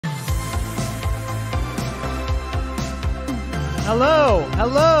Hello.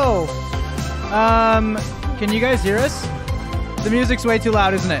 Hello. Can you guys hear us? The music's way too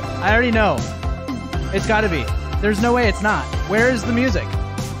loud, isn't it? I already know. It's got to be. There's no way it's not. Where is the music?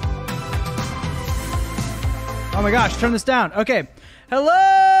 Oh my gosh, turn this down. Okay. Hello,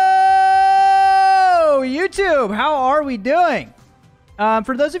 YouTube. How are we doing?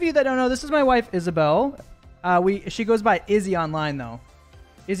 For those of you that don't know, this is my wife, Isabel. She goes by Izzy online, though.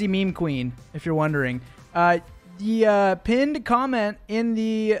 Izzy Meme Queen, if you're wondering. The pinned comment in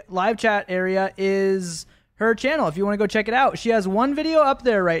the live chat area is her channel, if you want to go check it out. She has one video up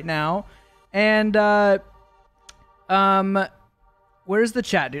there right now. And, where's the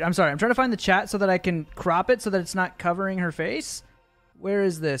chat, dude? I'm sorry. I'm trying to find the chat so that I can crop it so that it's not covering her face. Where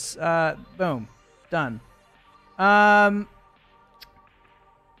is this? Boom. Done.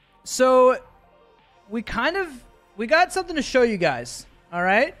 So we got something to show you guys. All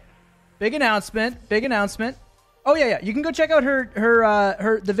right. Big announcement. Oh yeah. You can go check out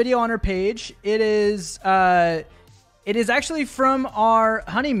the video on her page. It is actually from our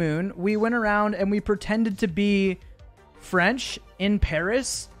honeymoon. We went around and we pretended to be French in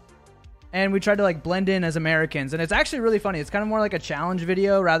Paris, and we tried to like blend in as Americans, and it's actually really funny. It's kind of more like a challenge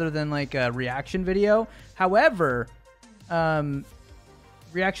video rather than like a reaction video. However,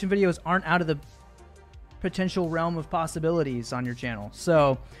 reaction videos aren't out of the potential realm of possibilities on your channel.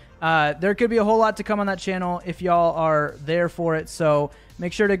 So there could be a whole lot to come on that channel if y'all are there for it. So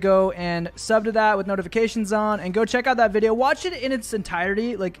make sure to go and sub to that with notifications on, and go check out that video. Watch it in its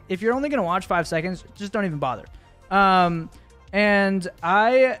entirety. Like, if you're only going to watch 5 seconds, just don't even bother. And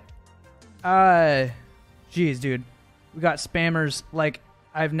geez, dude, we got spammers like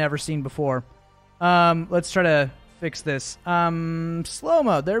I've never seen before. Let's try to fix this.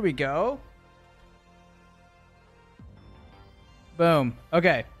 Slow-mo, there we go. Boom.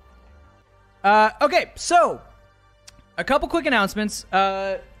 Okay. Okay, so a couple quick announcements.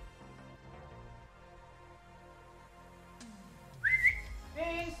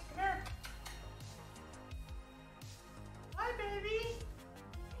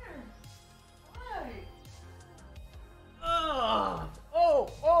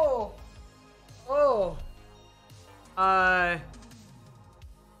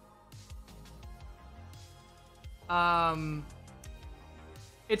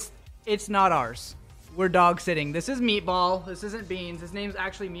 It's not ours. We're dog sitting. This is Meatball. This isn't Beans. His name's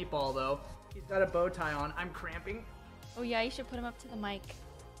actually Meatball, though. He's got a bow tie on. I'm cramping. Oh yeah, you should put him up to the mic.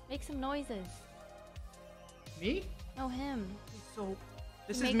 Make some noises. Me? No, him.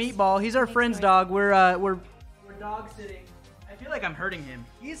 This is Meatball. He's our friend's dog. We're dog sitting. I feel like I'm hurting him.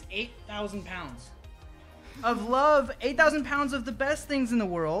 He's 8,000 pounds of love. 8,000 pounds of the best things in the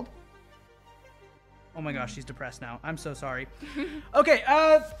world. Oh my gosh, she's depressed now. I'm so sorry. Okay,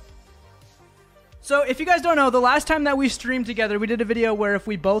 so if you guys don't know, the last time that we streamed together, we did a video where if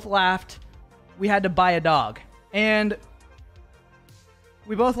we both laughed, we had to buy a dog. And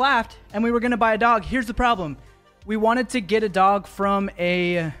we both laughed, and we were going to buy a dog. Here's the problem. We wanted to get a dog from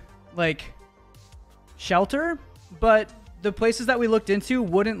a, like, shelter, but the places that we looked into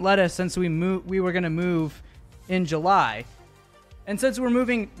wouldn't let us since we were going to move in July. And since we're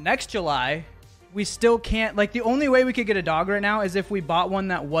moving next July, we still can't, like, the only way we could get a dog right now is if we bought one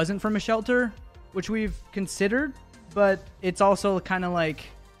that wasn't from a shelter, which we've considered, but it's also kind of like,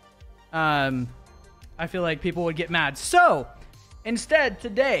 I feel like people would get mad. So instead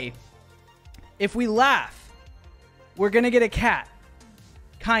today, if we laugh, we're going to get a cat.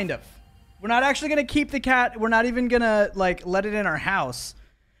 Kind of. We're not actually going to keep the cat. We're not even going to like let it in our house.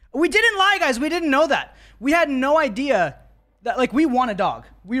 We didn't lie, guys. We didn't know that. We had no idea that, like, we want a dog.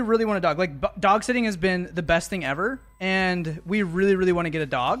 We really want a dog. Like, dog sitting has been the best thing ever, and we really, really want to get a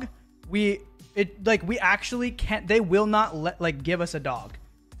dog. We actually can't. They will not give us a dog,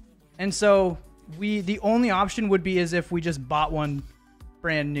 and so the only option would be as if we just bought one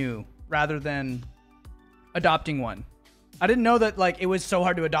brand new rather than adopting one. I didn't know that, like, it was so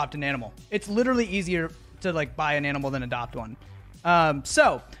hard to adopt an animal. It's literally easier to, like, buy an animal than adopt one.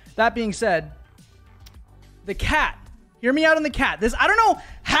 So that being said, the cat. Hear me out on the cat. I don't know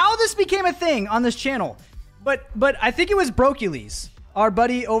how this became a thing on this channel, but I think it was Brocules, our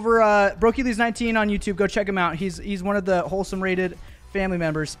buddy over Brocules19 on YouTube. Go check him out. He's one of the wholesome rated family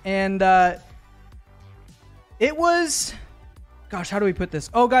members, and it was, gosh, how do we put this?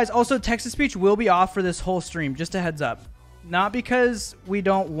 Oh, guys, also text-to-speech will be off for this whole stream. Just a heads up, not because we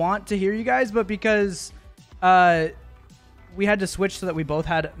don't want to hear you guys, but because we had to switch so that we both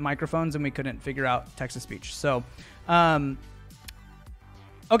had microphones and we couldn't figure out text-to-speech. So. Okay,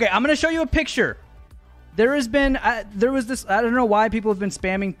 I'm going to show you a picture There has been, there was this, I don't know why people have been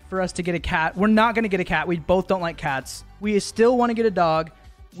spamming for us to get a cat. We're not going to get a cat. We both don't like cats. We still want to get a dog.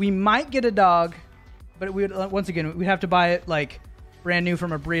 We might get a dog, but we would, once again, we'd have to buy it like brand new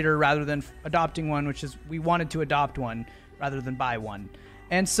from a breeder rather than adopting one, which is, we wanted to adopt one rather than buy one.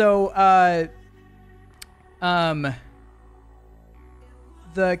 And so,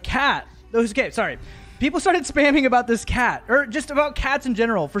 the cat, okay, sorry. People started spamming about this cat, or just about cats in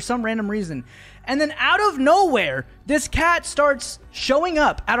general for some random reason. And then out of nowhere, this cat starts showing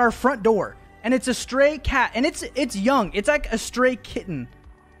up at our front door. And it's a stray cat. And it's young. It's like a stray kitten.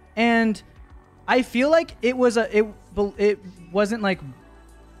 And I feel like it wasn't like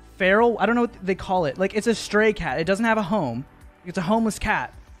feral. I don't know what they call it. Like, it's a stray cat. It doesn't have a home. It's a homeless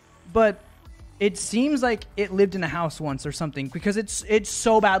cat. But it seems like it lived in a house once or something, because it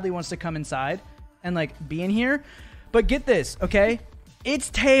so badly wants to come inside and like be in here. But get this, okay? Its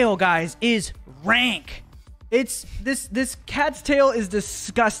tail, guys, is rank. It's this cat's tail is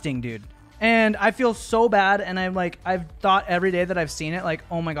disgusting, dude. And I feel so bad, and I've thought every day that I've seen it, like,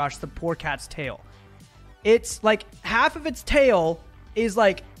 oh my gosh, the poor cat's tail. It's like half of its tail is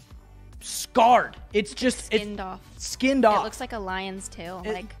like scarred. It's just skinned off. Skinned off. It looks like a lion's tail,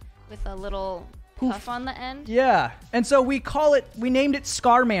 like with a little puff on the end. Yeah. And so we named it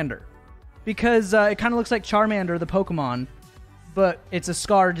Scarmander, because it kind of looks like Charmander, the Pokemon, but it's a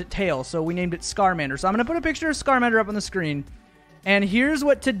scarred tail, so we named it Scarmander. So I'm going to put a picture of Scarmander up on the screen, and here's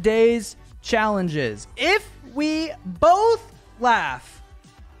what today's challenge is. If we both laugh,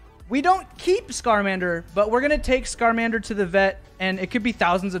 we don't keep Scarmander, but we're going to take Scarmander to the vet, and it could be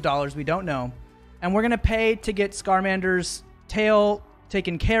thousands of dollars, we don't know. And we're going to pay to get Scarmander's tail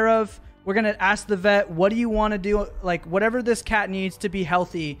taken care of. We're going to ask the vet, what do you want to do? Like, whatever this cat needs to be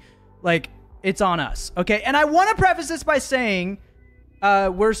healthy, like, it's on us, okay? And I want to preface this by saying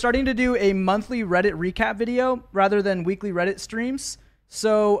we're starting to do a monthly Reddit recap video rather than weekly Reddit streams.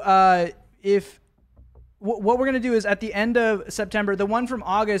 So what we're going to do is at the end of September, the one from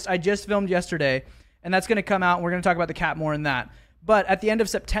August I just filmed yesterday, and that's going to come out, and we're going to talk about the cat more in that. But at the end of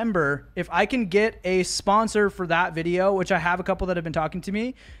September, if I can get a sponsor for that video, which I have a couple that have been talking to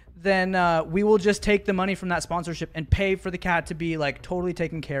me, then we will just take the money from that sponsorship and pay for the cat to be like totally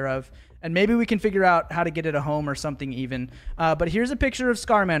taken care of. And maybe we can figure out how to get it a home or something even. But here's a picture of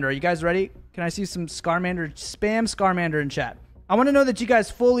Scarmander. Are you guys ready? Can I see some Scarmander? Spam Scarmander in chat. I want to know that you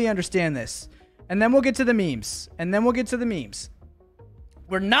guys fully understand this. And then we'll get to the memes. Don't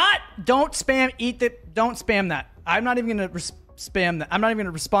spam, don't spam that. I'm not even going to spam that. I'm not even going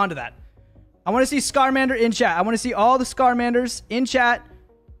to respond to that. I want to see Scarmander in chat. I want to see all the Scarmanders in chat.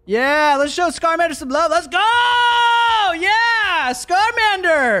 Yeah, let's show Scarmander some love. Let's go! Yeah,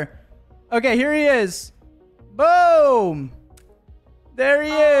 Scarmander! Okay, here he is. Boom! There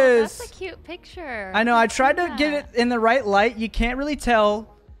he is. That's a cute picture. I know, I tried to get it in the right light. You can't really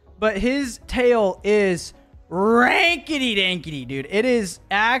tell, but his tail is rankety-dankety, dude. It is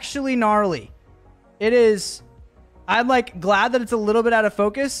actually gnarly. It is... I'm, like, glad that it's a little bit out of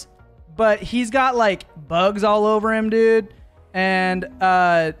focus, but he's got, like, bugs all over him, dude. And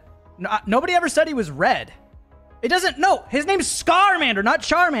nobody ever said he was red. It doesn't... No, his name's Scarmander, not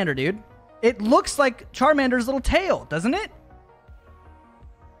Charmander, dude. It looks like Charmander's little tail, doesn't it?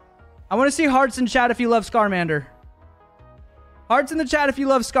 I want to see hearts in chat if you love Scarmander. Hearts in the chat if you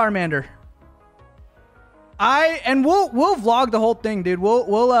love Scarmander. We'll vlog the whole thing, dude.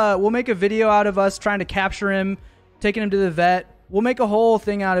 We'll make a video out of us trying to capture him, taking him to the vet. We'll make a whole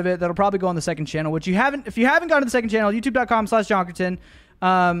thing out of it that'll probably go on the second channel, which if you haven't gone to the second channel, youtube.com/Jakerton.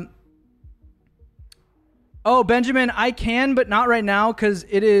 Oh, Benjamin, I can, but not right now because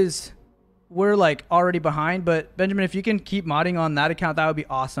we're like already behind. But Benjamin, if you can keep modding on that account, that would be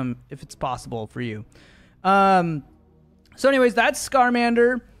awesome if it's possible for you. So anyways, that's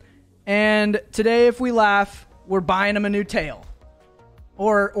Scarmander. And today, if we laugh, we're buying him a new tail.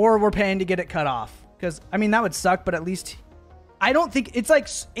 Or we're paying to get it cut off. Because, I mean, that would suck, but at least... I don't think... It's like...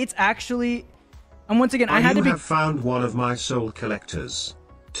 It's actually... And once again, I had to be... You have found one of my soul collectors.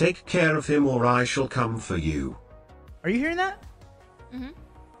 Take care of him or I shall come for you. Are you hearing that? Mm-hmm.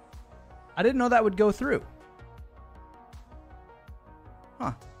 I didn't know that would go through.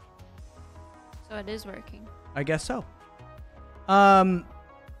 Huh. So it is working. I guess so.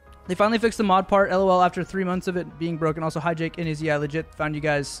 They finally fixed the mod part, LOL, after 3 months of it being broken. Also, hi, Jake and Izzy. I legit found you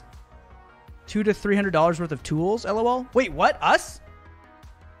guys $200 to $300 worth of tools, LOL. Wait, what? Us?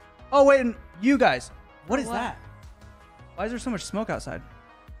 Oh, wait, and you guys. What is that? Why is there so much smoke outside?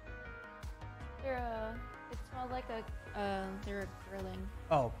 It smelled like they were grilling.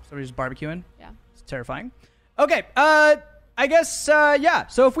 Oh, somebody's barbecuing? Yeah. It's terrifying. Okay, I guess, yeah.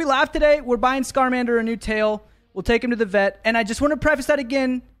 So if we laugh today, we're buying Scarmander a new tail. We'll take him to the vet. And I just want to preface that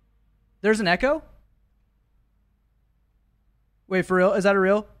again. There's an echo? Wait, for real? Is that a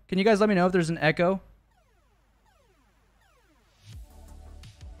real? Can you guys let me know if there's an echo?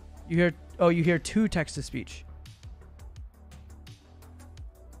 You hear... Oh, you hear 2 text-to-speech.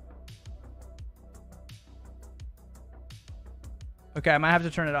 Okay, I might have to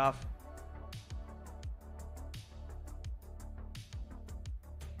turn it off.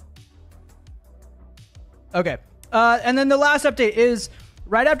 Okay. And then the last update is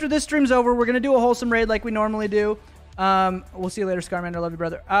right after this stream's over, we're going to do a wholesome raid like we normally do. We'll see you later, Scarmander. Love you,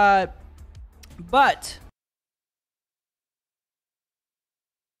 brother. But...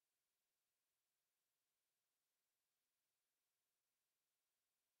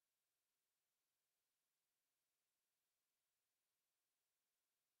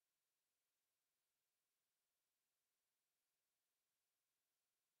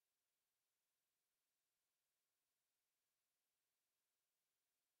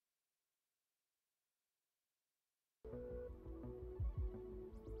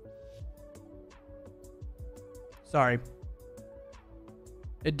 Sorry.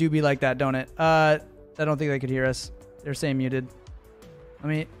 It do be like that, don't it? I don't think they could hear us. They're saying muted. Let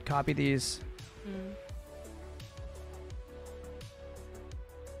me copy these.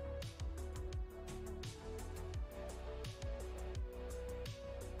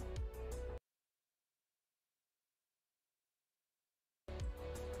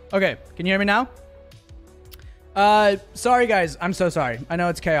 Okay, can you hear me now? Sorry guys, I'm so sorry. I know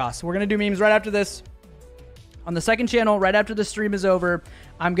it's chaos. We're gonna do memes right after this. On the second channel, right after the stream is over,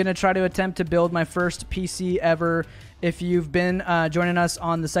 I'm going to try to attempt to build my first PC ever. If you've been joining us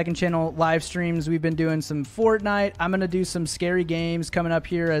on the second channel live streams, we've been doing some Fortnite. I'm going to do some scary games coming up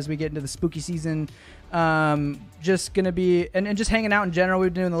here as we get into the spooky season. Just going to be, and just hanging out in general.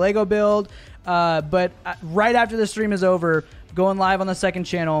 We've been doing the Lego build. But right after the stream is over, going live on the second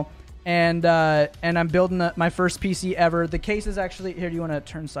channel. And I'm building my first PC ever. The case is actually, here, do you want to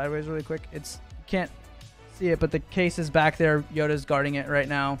turn sideways really quick? It's, you can't see it, but the case is back there. Yoda's guarding it right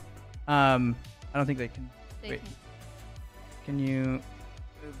now. I don't think they can. Wait. Can you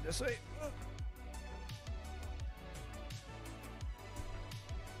move this way?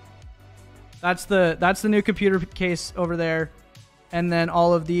 That's the new computer case over there, and then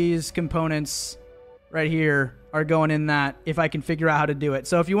all of these components right here are going in that. If I can figure out how to do it,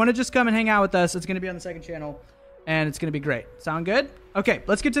 so if you want to just come and hang out with us, it's going to be on the second channel, and it's going to be great. Sound good? Okay,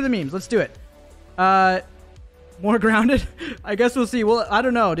 let's get to the memes. Let's do it. More grounded? I guess we'll see. Well, I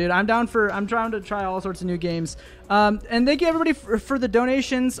don't know, dude. I'm trying to try all sorts of new games. And thank you everybody for the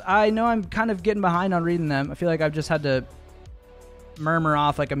donations. I know I'm kind of getting behind on reading them. I feel like I've just had to murmur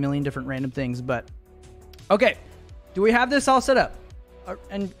off like a million different random things, but okay. Do we have this all set up?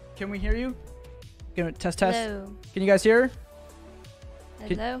 And can we hear you? Can we test? Hello. Can you guys hear?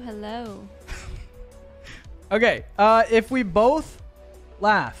 Hello. Okay. If we both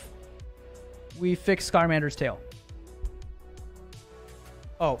laugh, we fix Scarmander's tail.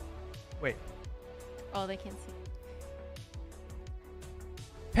 Oh, wait. Oh, they can't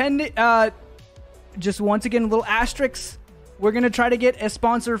see. Just once again, a little asterisk. We're going to try to get a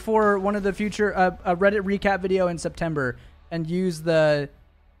sponsor for one of the future, a Reddit recap video in September, and use the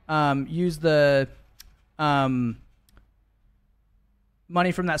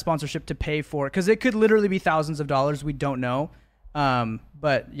money from that sponsorship to pay for it. Because it could literally be thousands of dollars. We don't know.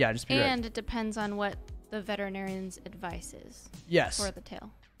 But yeah, just be ready. And it depends on what the veterinarian's advice is. Yes. For the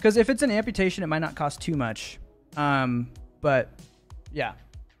tail. Because if it's an amputation, it might not cost too much. But yeah.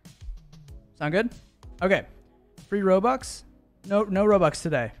 Sound good? Okay. Free Robux? No Robux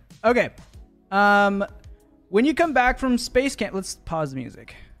today. Okay. When you come back from space camp, let's pause the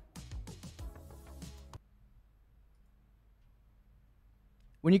music.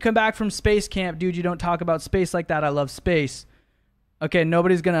 When you come back from space camp, dude, you don't talk about space like that. I love space. Okay,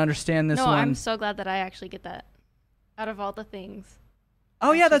 nobody's going to understand this one. No, I'm so glad that I actually get that out of all the things.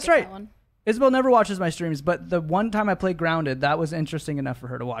 Oh, yeah, that's right. Isabel never watches my streams, but the one time I played Grounded, that was interesting enough for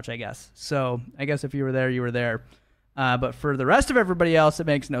her to watch, I guess. So I guess if you were there, you were there. But for the rest of everybody else, it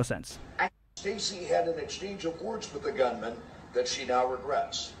makes no sense. Stacy had an exchange of words with the gunman that she now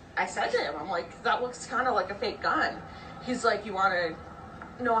regrets. I said to him, I'm like, that looks kind of like a fake gun. He's like, you want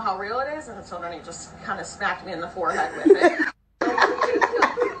to know how real it is? And so then he just kind of smacked me in the forehead with it.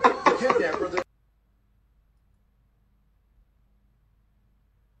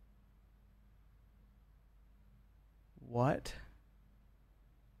 What?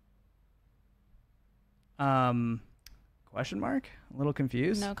 Question mark? A little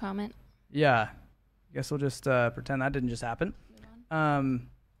confused. No comment. Yeah. Guess we'll just pretend that didn't just happen. I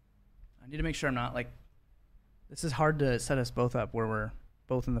need to make sure I'm not like. This is hard to set us both up where we're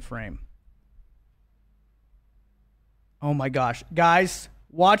both in the frame. Oh my gosh, guys,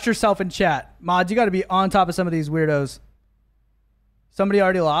 watch yourself in chat. Mods, you got to be on top of some of these weirdos. Somebody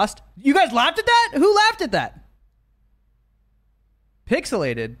already lost. You guys laughed at that? Who laughed at that?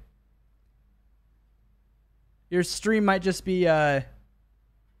 Pixelated. Your stream might just be. Your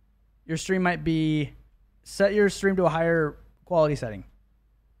stream might be. Set your stream to a higher quality setting.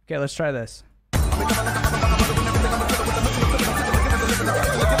 Okay, let's try this.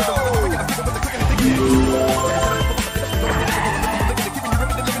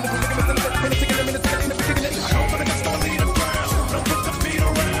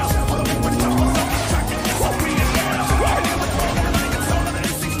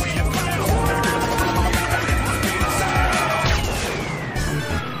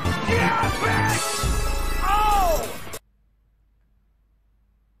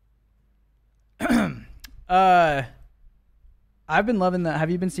 I've been loving that.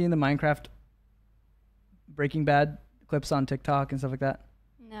 Have you been seeing the Minecraft Breaking Bad clips on TikTok and stuff like that?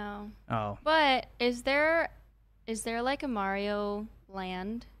 No. Oh. But is there like a Mario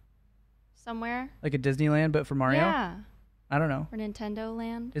land somewhere? Like a Disneyland, but for Mario? Yeah. I don't know. Or Nintendo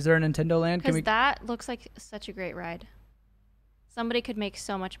land? Is there a Nintendo land? Because that looks like such a great ride. Somebody could make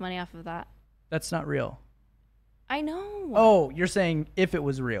so much money off of that. That's not real. I know. Oh, you're saying if it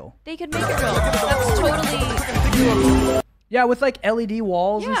was real. They could make it real. That's totally doable. Yeah, with like LED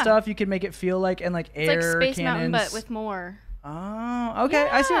walls and Yeah. stuff, you could make it feel like, and like It's air like Space cannons. Mountain, but with more. Oh, okay.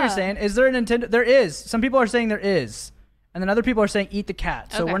 I see what you're Yeah. saying. Is there a Nintendo? There is. Some people are saying there is. And then other people are saying eat the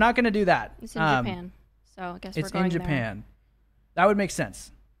cat. So Okay. we're not going to do that. It's in Japan. So I guess we're It's going in there. Japan. That would make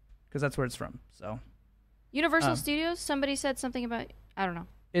sense. Because that's where it's from. So Universal Studios? Somebody said something about... I don't know.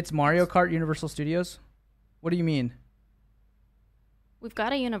 it's Mario Kart Universal Studios? What do you mean? We've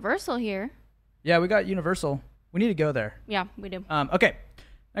got a Universal here. Yeah, we got Universal. We need to go there. Yeah, we do. Okay.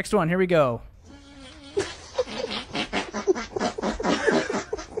 Next one. Here we go.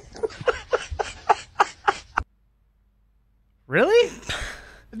 Really?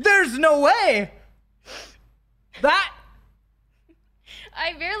 There's no way. That.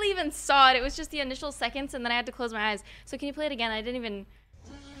 I barely even saw it. It was just the initial seconds, and then I had to close my eyes. So can you play it again? I didn't even...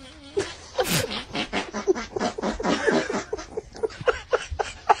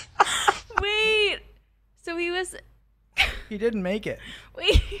 Wait. So he was... He didn't make it.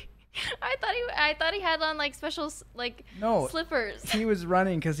 Wait. I thought he had on like special like slippers. He was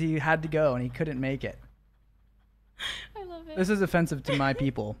running because he had to go and he couldn't make it. I love it. This is offensive to my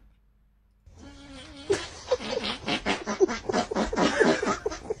people.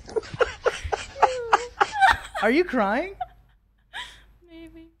 Are you crying?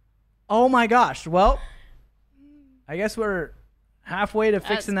 Maybe. Oh my gosh. Well, I guess we're halfway to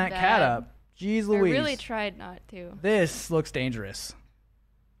fixing that That's cat bad. up. Jeez Louise. I really tried not to. This looks dangerous.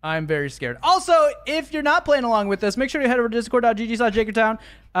 I'm very scared. Also, if you're not playing along with us, make sure you head over to discord.gg/Jakerton.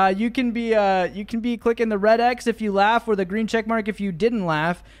 You can be clicking the red X if you laugh or the green check mark if you didn't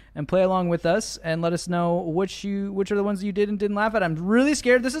laugh, and play along with us and let us know which are the ones you did and didn't laugh at. I'm really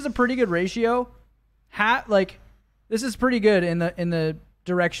scared. This is a pretty good ratio. This is pretty good in the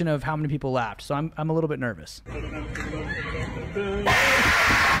direction of how many people laughed. So I'm a little bit nervous.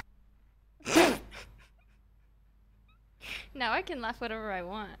 Now I can laugh whatever I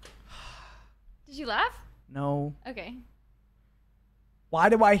want. Did you laugh? No. Okay. Why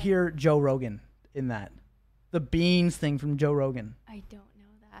do I hear Joe Rogan in that? The beans thing from Joe Rogan. I don't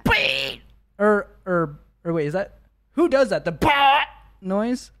know that. Bean! Or wait, is that who does that? The bah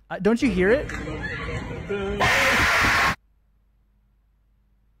noise? Don't you hear it?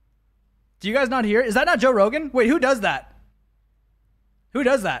 Do you guys not hear it? Is that not Joe Rogan? Wait, who does that? Who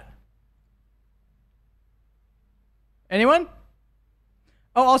does that? Anyone?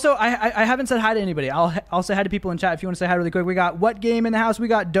 Oh, also, I haven't said hi to anybody. I'll say hi to people in chat if you want to say hi really quick. We got What Game in the house. We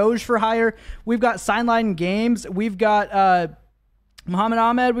got Doge for Hire. We've got Signline Games. We've got Muhammad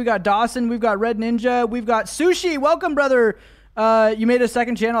Ahmed. We've got Dawson. We've got Red Ninja. We've got Sushi. Welcome, brother. You made a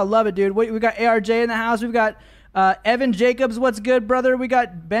second channel. I love it, dude. We got ARJ in the house. We've got Evan Jacobs. What's good, brother? We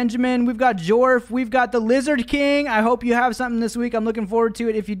got Benjamin. We've got Jorf. We've got the Lizard King. I hope you have something this week. I'm looking forward to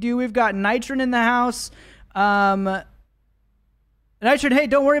it. If you do, we've got Nitron in the house. Nitron, hey,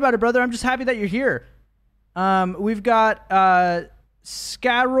 don't worry about it, brother. I'm just happy that you're here. We've got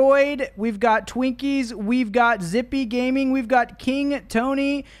Scaroid. We've got Twinkies. We've got Zippy Gaming. We've got King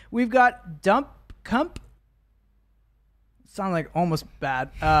Tony. We've got Dump Cump. Sound like almost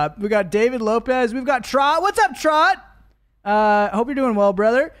bad. We got David Lopez. We've got Trot. What's up, Trot? Hope you're doing well,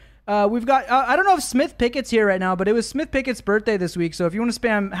 brother. We've got, I don't know if Smith Pickett's here right now, but it was Smith Pickett's birthday this week. So if you want to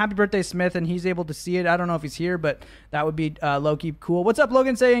spam happy birthday, Smith, and he's able to see it, I don't know if he's here, but that would be low-key cool. What's up,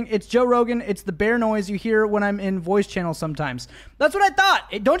 Logan saying, it's Joe Rogan. It's the bear noise you hear when I'm in voice channel sometimes. That's what I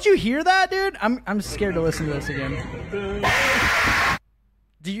thought. Don't you hear that, dude? I'm scared to listen to this again.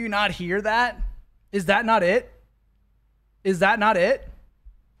 Do you not hear that? Is that not it? Is that not it?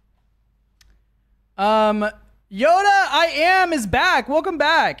 Yoda, I am is back. Welcome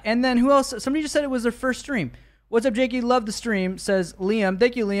back. And then who else? Somebody just said it was their first stream. What's up, Jakey? Love the stream, says Liam.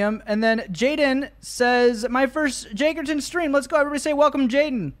 Thank you, Liam. And then Jaden says, my first Jakerton stream. Let's go. Everybody say welcome,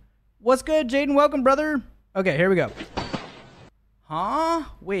 Jaden. What's good, Jaden? Welcome, brother. Okay, here we go. Huh?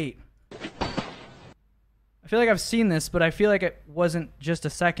 Wait. I feel like I've seen this, but I feel like it wasn't just a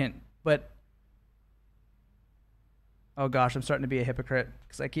second. But oh gosh, I'm starting to be a hypocrite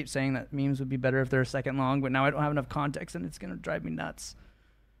because I keep saying that memes would be better if they're a second long, but now I don't have enough context and it's going to drive me nuts.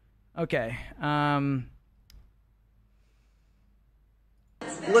 Okay.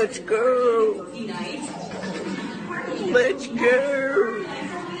 Let's go. Let's go.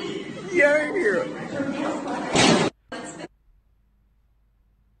 Yeah.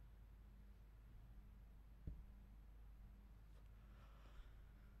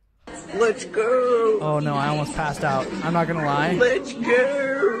 Let's go. Oh no, I almost passed out. I'm not gonna lie. Let's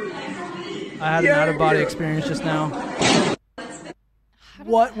go. I had an out-of-body experience just now.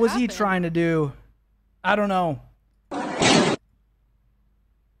 What was he trying to do? I don't know.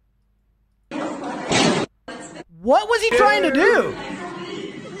 What was he trying to do?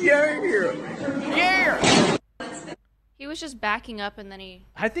 Yeah. He was just backing up and then he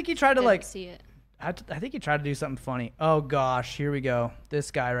I think he tried to didn't see it. I think he tried to do something funny. Oh gosh, here we go.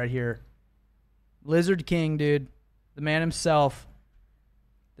 This guy right here. Lizard King, dude. The man himself.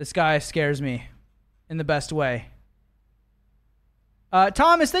 This guy scares me in the best way.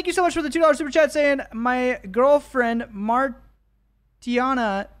 Thomas, thank you so much for the $2 super chat saying, my girlfriend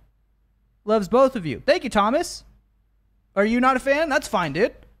Martiana loves both of you. Thank you, Thomas. Are you not a fan? That's fine,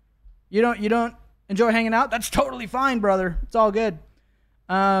 dude. You don't enjoy hanging out? That's totally fine, brother. It's all good.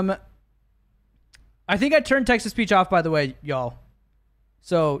 I think I turned text-to-speech off, by the way, y'all.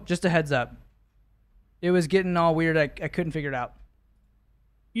 So, just a heads up. It was getting all weird. I couldn't figure it out.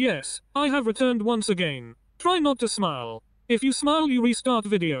 Yes, I have returned once again. Try not to smile. If you smile, you restart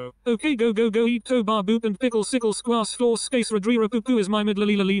video. Okay, go eat tobar boop and pickle sickle squash floor skace radrira poo poo is my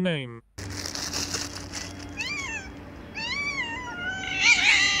midlily name.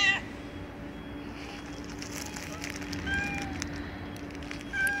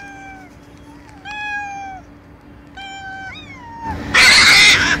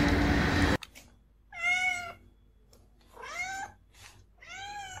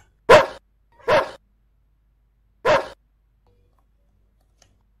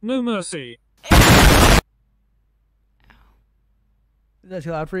 No mercy. Is that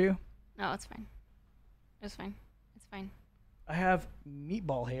too loud for you? No, it's fine. It's fine. It's fine. I have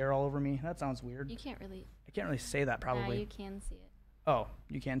meatball hair all over me. That sounds weird. You can't really. I can't really say that probably. Yeah, you can see it. Oh,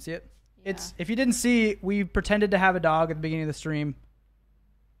 you can see it? Yeah. It's if you didn't see, we pretended to have a dog at the beginning of the stream.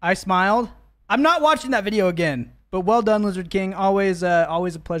 I smiled. I'm not watching that video again. But well done, Lizard King. Always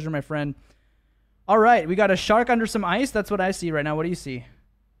always a pleasure, my friend. All right, we got a shark under some ice. That's what I see right now. What do you see?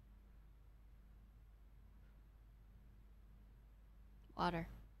 Water.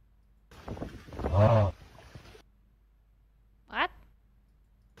 Ah. What?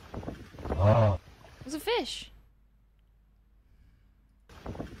 Ah. It was a fish.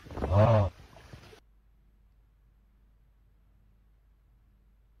 Ah.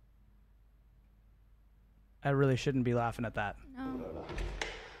 I really shouldn't be laughing at that. No.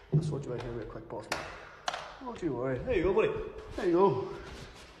 I'll sort you out here real quick, boss man. Don't you worry. There you go, buddy. There you go.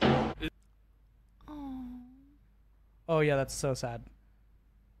 Oh. Oh yeah, that's so sad.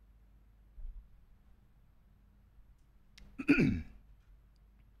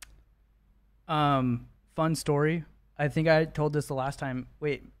 Fun story. I think I told this the last time.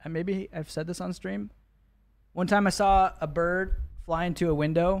 Wait, maybe I've said this on stream. One time I saw a bird fly into a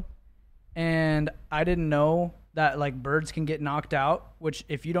window, and I didn't know that like birds can get knocked out. Which,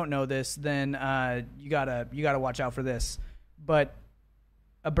 if you don't know this, then you gotta watch out for this. But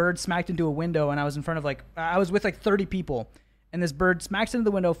a bird smacked into a window, and I was in front of I was with like 30 people, and this bird smacks into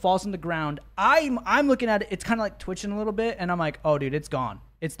the window, falls on the ground. I'm looking at it. It's kind of like twitching a little bit, and I'm like, oh, dude, it's gone.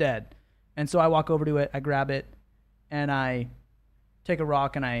 It's dead. And so I walk over to it, I grab it, and I take a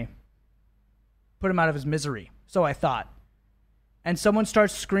rock and I put him out of his misery. So I thought. And someone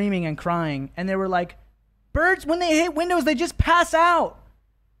starts screaming and crying, and they were like, birds, when they hit windows, they just pass out.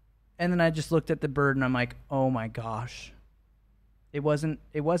 And then I just looked at the bird, and I'm like, oh my gosh. It wasn't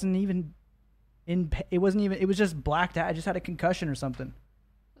even it was just blacked out. I just had a concussion or something.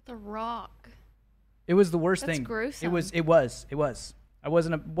 With a rock. It was the worst That's thing. gruesome. It was. I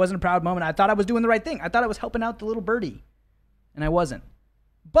wasn't a proud moment. I thought I was doing the right thing. I thought I was helping out the little birdie, and I wasn't.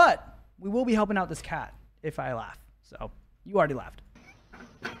 But we will be helping out this cat if I laugh. So you already laughed.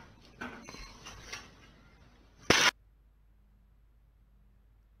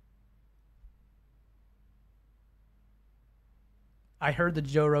 I heard the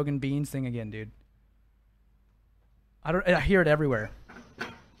Joe Rogan Beans thing again, dude. I hear it everywhere.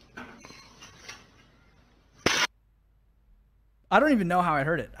 I don't even know how I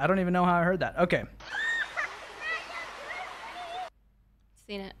heard it. I don't even know how I heard that. Okay.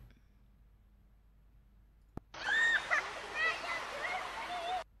 Seen it.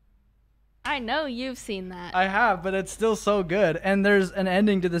 I know you've seen that. I have, but it's still so good. And there's an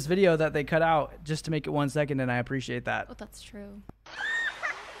ending to this video that they cut out just to make it 1 second, and I appreciate that. Oh, that's true.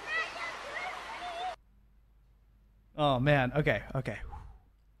 Oh man. Okay.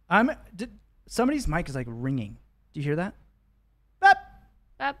 Somebody's mic is like ringing. Do you hear that? Bop,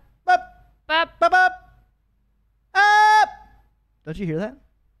 Bop, bop, bop. bop, bop. Up. Don't you hear that?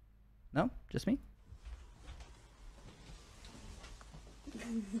 No, just me.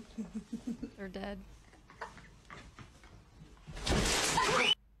 They're dead.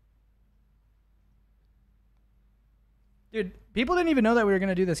 Dude, people didn't even know that we were going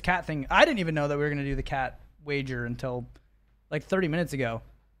to do this cat thing. I didn't even know that we were going to do the cat wager until like 30 minutes ago.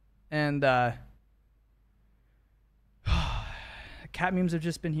 And cat memes have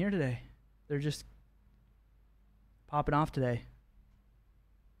just been here today. They're just popping off today.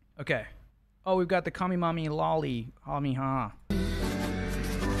 Okay. Oh, we've got the Kami Mami Lolly. Hami Ha.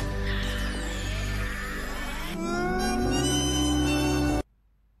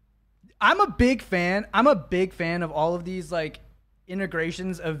 I'm a big fan of all of these like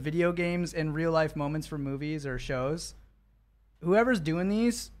integrations of video games and real life moments from movies or shows. Whoever's doing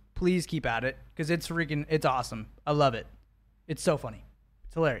these, please keep at it because it's awesome. I love it. It's so funny.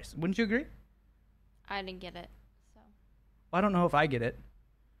 It's hilarious. Wouldn't you agree? I didn't get it. So. Well, I don't know if I get it.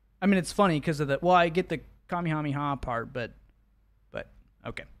 I mean, it's funny because of the. Well, I get the Kamehameha part, but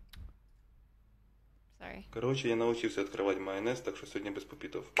okay. Sorry. Короче, я научился открывать майонез, так что сегодня без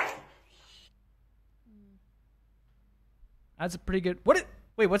пупитов. That's a pretty good.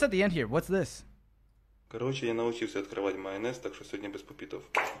 Wait, what's at the end here? What's this? Короче, я научился открывать майонез, так что сегодня без пупитов.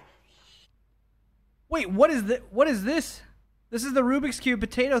 Wait, what is this? This is the Rubik's Cube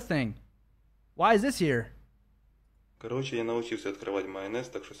potato thing. Why is this here? Короче, я научился открывать майонез,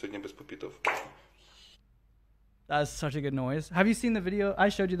 так что сегодня без пупитов. That's such a good noise. Have you seen the video? I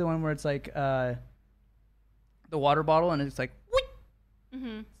showed you the one where it's like the water bottle and it's like whoosh!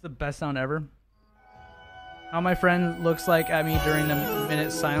 Mm-hmm. It's the best sound ever. How my friend looks like at me during the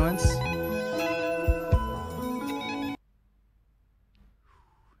minute silence.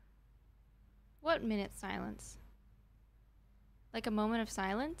 What minute silence? Like a moment of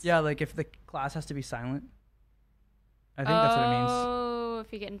silence? Yeah, like if the class has to be silent. I think that's what it means. Oh,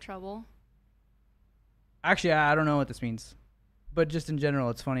 if you get in trouble. Actually, I don't know what this means. But just in general,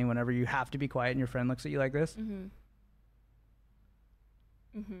 it's funny whenever you have to be quiet and your friend looks at you like this. Mm-hmm.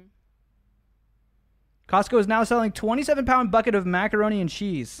 Mm-hmm. Costco is now selling 27-pound bucket of macaroni and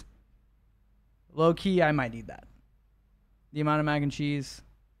cheese. Low key, I might need that. The amount of mac and cheese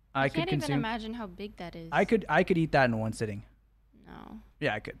I could consume. I can't even imagine how big that is. I could eat that in one sitting. No.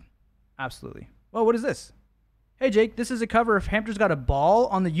 Yeah, I could. Absolutely. Well, what is this? Hey, Jake, this is a cover of Hamster's Got a Ball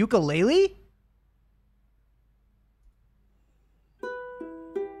on the ukulele?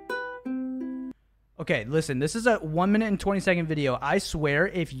 Okay, listen, this is a 1 minute and 20-second video. I swear,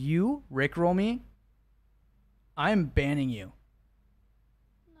 if you rickroll me, I'm banning you.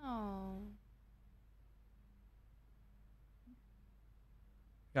 No.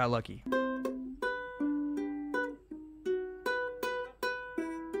 Got lucky.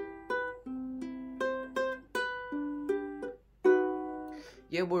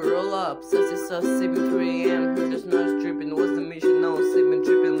 Yeah, we roll up, sassy sauce, sipping 3 a.m. There's no dripping, what's the mission? No sipping,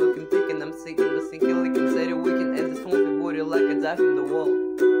 tripping, looking thick, and I'm seeking, but sinking, licking, steady, weekend, and this funky booty like a dive from the wall.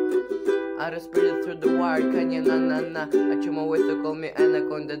 I just spit through the wire, Kanye, na. I chew my way to call me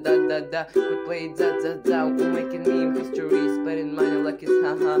Anaconda, da. Quit playing, da. We're making meme history, spending money like it's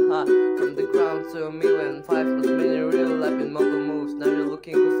ha. From the ground to 1,000,000, 5 plus million real life in mobile moves. Now you're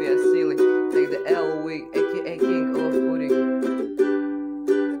looking goofy as ceiling. Take the L wig, aka King of Pudding.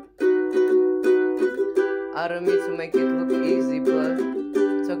 I don't mean to make it look easy, but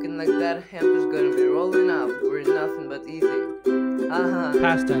talking like that, hamster's gonna be rolling up. We're nothing but easy.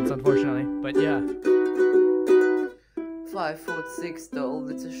 Past tense, unfortunately, but yeah. 5'6" tall,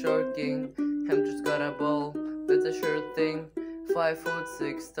 that's a short king. Hamster's got a ball, that's a sure thing.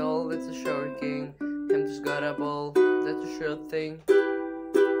 5'6" tall, that's a short king. Hamster's got a ball, that's a sure thing.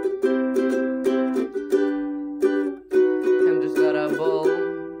 Hamster's got a ball.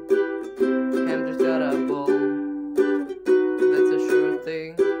 Hamster's got a ball, that's a sure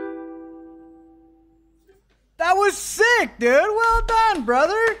thing. That was sick, dude. Well done,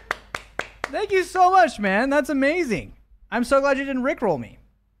 brother. Thank you so much, man. That's amazing. I'm so glad you didn't rickroll me.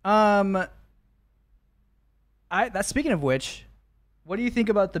 Speaking of which, what do you think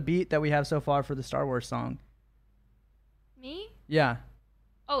about the beat that we have so far for the Star Wars song? Me? Yeah.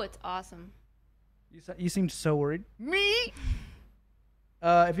 Oh, it's awesome. You seemed so worried. Me?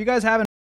 If you guys haven't